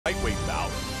lightweight bout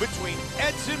between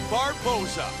Edson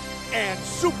Barboza and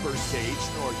Super Sage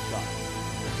Northcutt.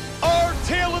 Our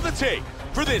tale of the tape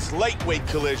for this lightweight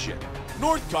collision.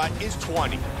 Northcutt is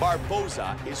 20,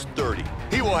 Barboza is 30.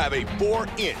 He will have a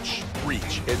 4-inch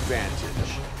reach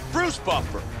advantage. Bruce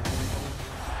Buffer.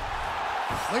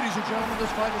 Ladies and gentlemen,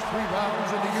 this fight is 3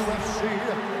 rounds in the UFC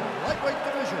lightweight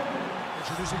division.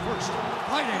 Introducing first,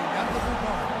 fighting out of the blue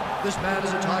corner. This man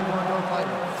is a Taekwondo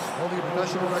fighter, holding a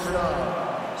professional record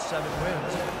of 7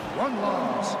 wins, 1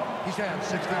 loss. He stands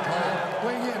 6 feet tall,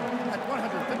 weighing in at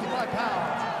 155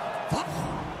 pounds.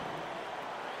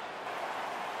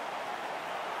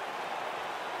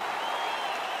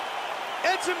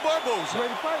 Edson Barboza. Ready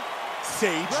to fight?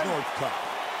 Sage Northcutt.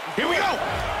 Here we go.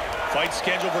 Fight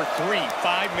scheduled for 3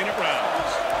 5-minute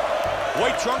rounds.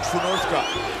 White trunks for Northcutt.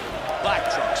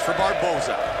 Black trunks for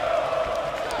Barboza.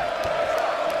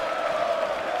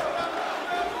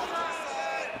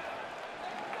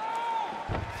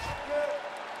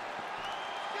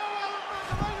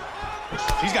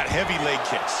 He's got heavy leg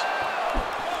kicks.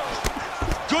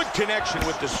 Good connection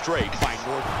with the straight by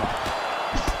Northcutt.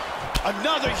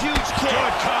 Another huge kick.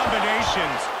 Good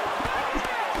combinations.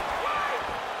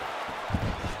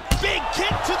 Big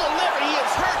kick to the liver. He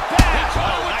is hurt bad.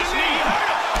 Nice knee.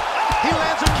 He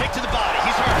lands a kick to the body.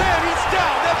 He's hurt. Man, he's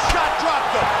down. That shot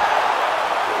dropped him.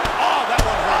 Oh, that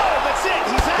one hurt. Oh, that's it.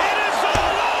 He's out. It is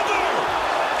all over.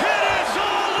 It is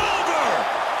all over.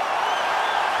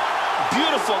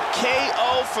 Beautiful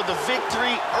KO for the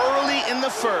victory early in the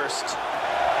first.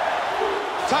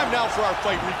 Time now for our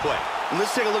fight replay.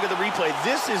 Let's take a look at the replay.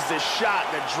 This is the shot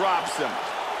that drops him.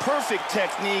 Perfect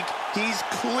technique. He's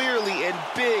clearly in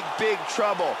big, big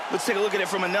trouble. Let's take a look at it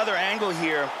from another angle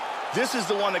here. This is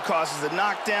the one that causes the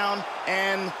knockdown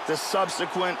and the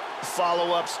subsequent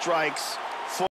follow-up strikes.